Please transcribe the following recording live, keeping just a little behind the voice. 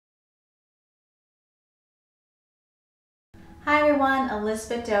Hi everyone,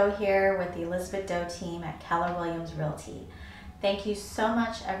 Elizabeth Doe here with the Elizabeth Doe team at Keller Williams Realty. Thank you so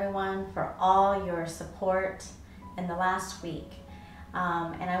much everyone for all your support in the last week.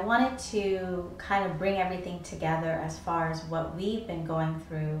 And I wanted to kind of bring everything together as far as what we've been going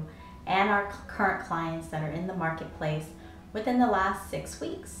through and our current clients that are in the marketplace within the last 6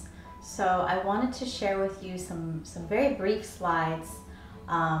 weeks. So I wanted to share with you some very brief slides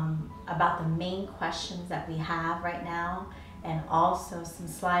about the main questions that we have right now, and also some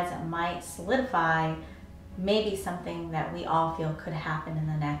slides that might solidify maybe something that we all feel could happen in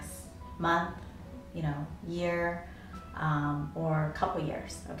the next month, year, or a couple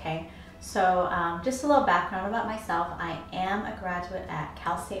years, okay? So just a little background about myself. I am a graduate at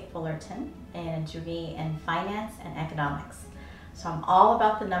Cal State Fullerton in a degree in finance and economics. So I'm all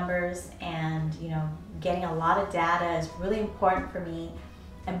about the numbers, and getting a lot of data is really important for me,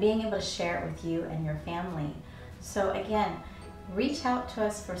 and being able to share it with you and your family. So again, reach out to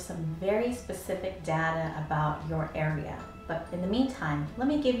us for some very specific data about your area. But in the meantime, let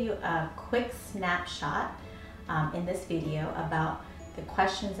me give you a quick snapshot in this video about the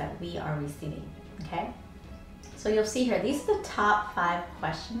questions that we are receiving, okay? So you'll see here, these are the top 5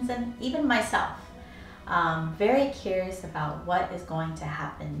 questions, and even myself, very curious about what is going to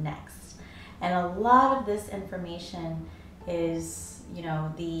happen next. And a lot of this information is,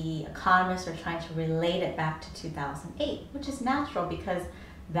 the economists are trying to relate it back to 2008, which is natural because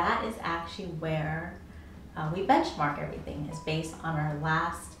that is actually where we benchmark everything, is based on our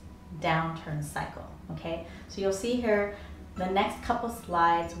last downturn cycle, okay? So you'll see here, the next couple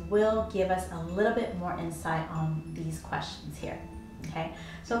slides will give us a little bit more insight on these questions here, okay?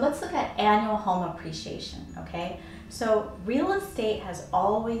 So let's look at annual home appreciation, okay? So real estate has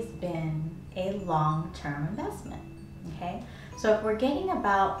always been a long-term investment, okay? So if we're getting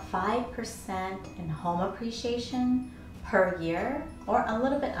about 5% in home appreciation per year, or a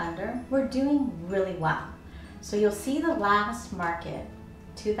little bit under, we're doing really well. So you'll see the last market,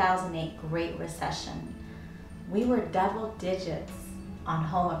 2008 Great Recession, we were double digits on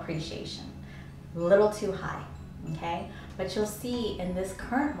home appreciation, a little too high, okay? But you'll see in this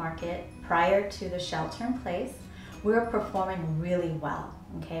current market, prior to the shelter in place, we were performing really well,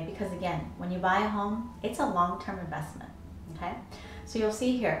 okay? Because again, when you buy a home, it's a long-term investment, okay? So you'll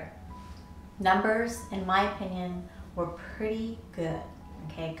see here, numbers, in my opinion, were pretty good,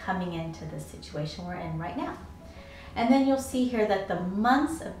 okay, coming into the situation we're in right now. And then you'll see here that the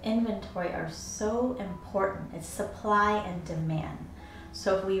months of inventory are so important. It's supply and demand.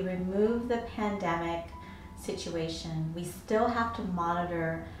 So if we remove the pandemic situation, we still have to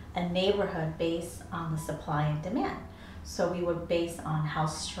monitor a neighborhood based on the supply and demand. So we would base on how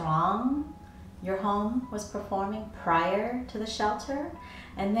strong your home was performing prior to the shelter,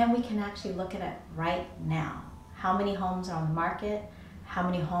 and then we can actually look at it right now. How many homes are on the market? How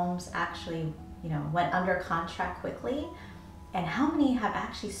many homes actually went under contract quickly, and how many have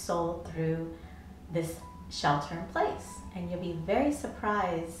actually sold through this shelter in place? And you'll be very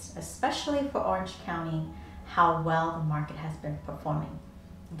surprised, especially for Orange County, how well the market has been performing,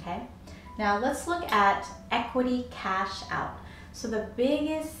 okay? Now let's look at equity cash out. So the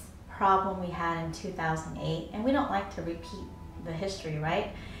biggest problem we had in 2008, and we don't like to repeat the history,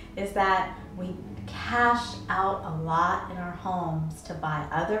 right, is that we cashed out a lot in our homes to buy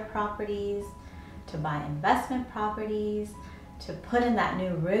other properties, to buy investment properties, to put in that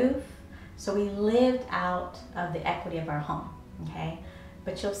new roof. So we lived out of the equity of our home, okay?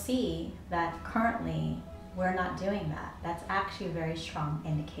 But you'll see that currently we're not doing that. That's actually a very strong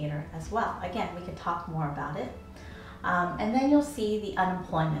indicator as well. Again, we could talk more about it. And then you'll see the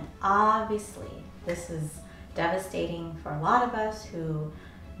unemployment. Obviously, this is devastating for a lot of us who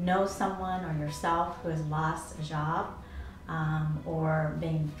know someone or yourself who has lost a job, or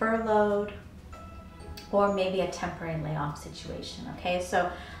been furloughed, or maybe a temporary layoff situation, okay? So,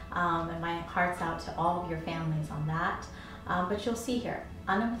 and my heart's out to all of your families on that. But you'll see here,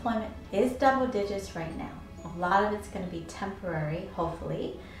 unemployment is double digits right now. A lot of it's gonna be temporary,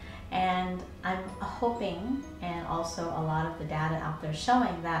 hopefully. And I'm hoping, and also a lot of the data out there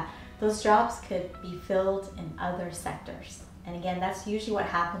showing that those jobs could be filled in other sectors. And again, that's usually what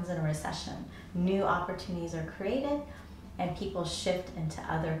happens in a recession. New opportunities are created and people shift into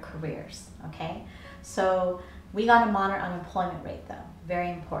other careers, okay? So we gotta monitor unemployment rate though, very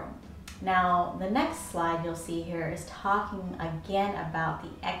important. Now, the next slide you'll see here is talking again about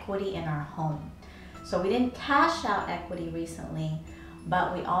the equity in our home. So we didn't cash out equity recently,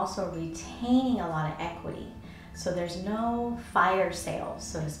 but we also retaining a lot of equity. So there's no fire sales,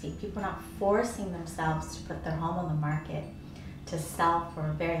 so to speak. People are not forcing themselves to put their home on the market to sell for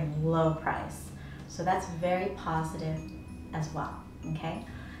a very low price. So that's very positive as well, okay?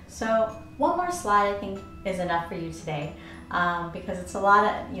 So one more slide I think is enough for you today, because it's a lot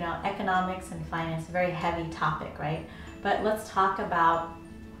of, economics and finance, a very heavy topic, right? But let's talk about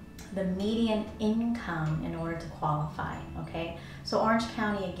the median income in order to qualify, okay? So Orange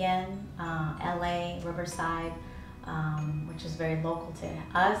County again, LA, Riverside, which is very local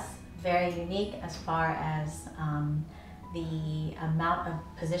to us, very unique as far as the amount of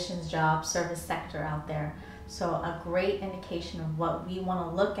positions, jobs, service sector out there. So a great indication of what we want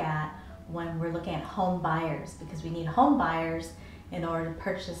to look at when we're looking at home buyers, because we need home buyers in order to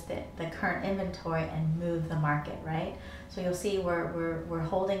purchase the current inventory and move the market, right? So you'll see we're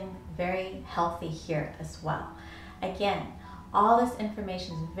holding very healthy here as well. Again, all this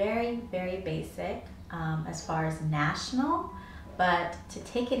information is very, very basic as far as national, but to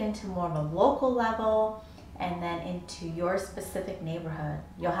take it into more of a local level and then into your specific neighborhood,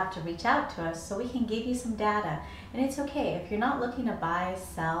 you'll have to reach out to us so we can give you some data. And it's okay, if you're not looking to buy,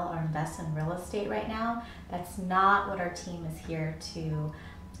 sell, or invest in real estate right now, that's not what our team is here to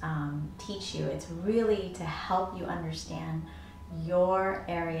teach you. It's really to help you understand your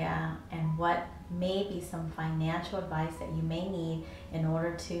area and what may be some financial advice that you may need in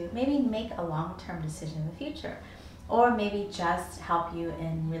order to maybe make a long-term decision in the future, or maybe just help you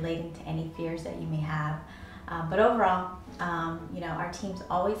in relating to any fears that you may have. But overall, our team's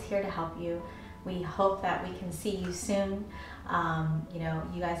always here to help you. We hope that we can see you soon.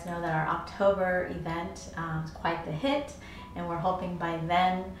 You guys know that our October event is quite the hit, and we're hoping by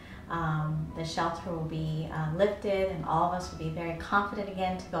then the shelter will be lifted and all of us will be very confident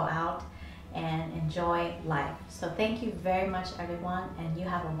again to go out and enjoy life. So thank you very much, everyone, and you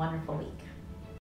have a wonderful week.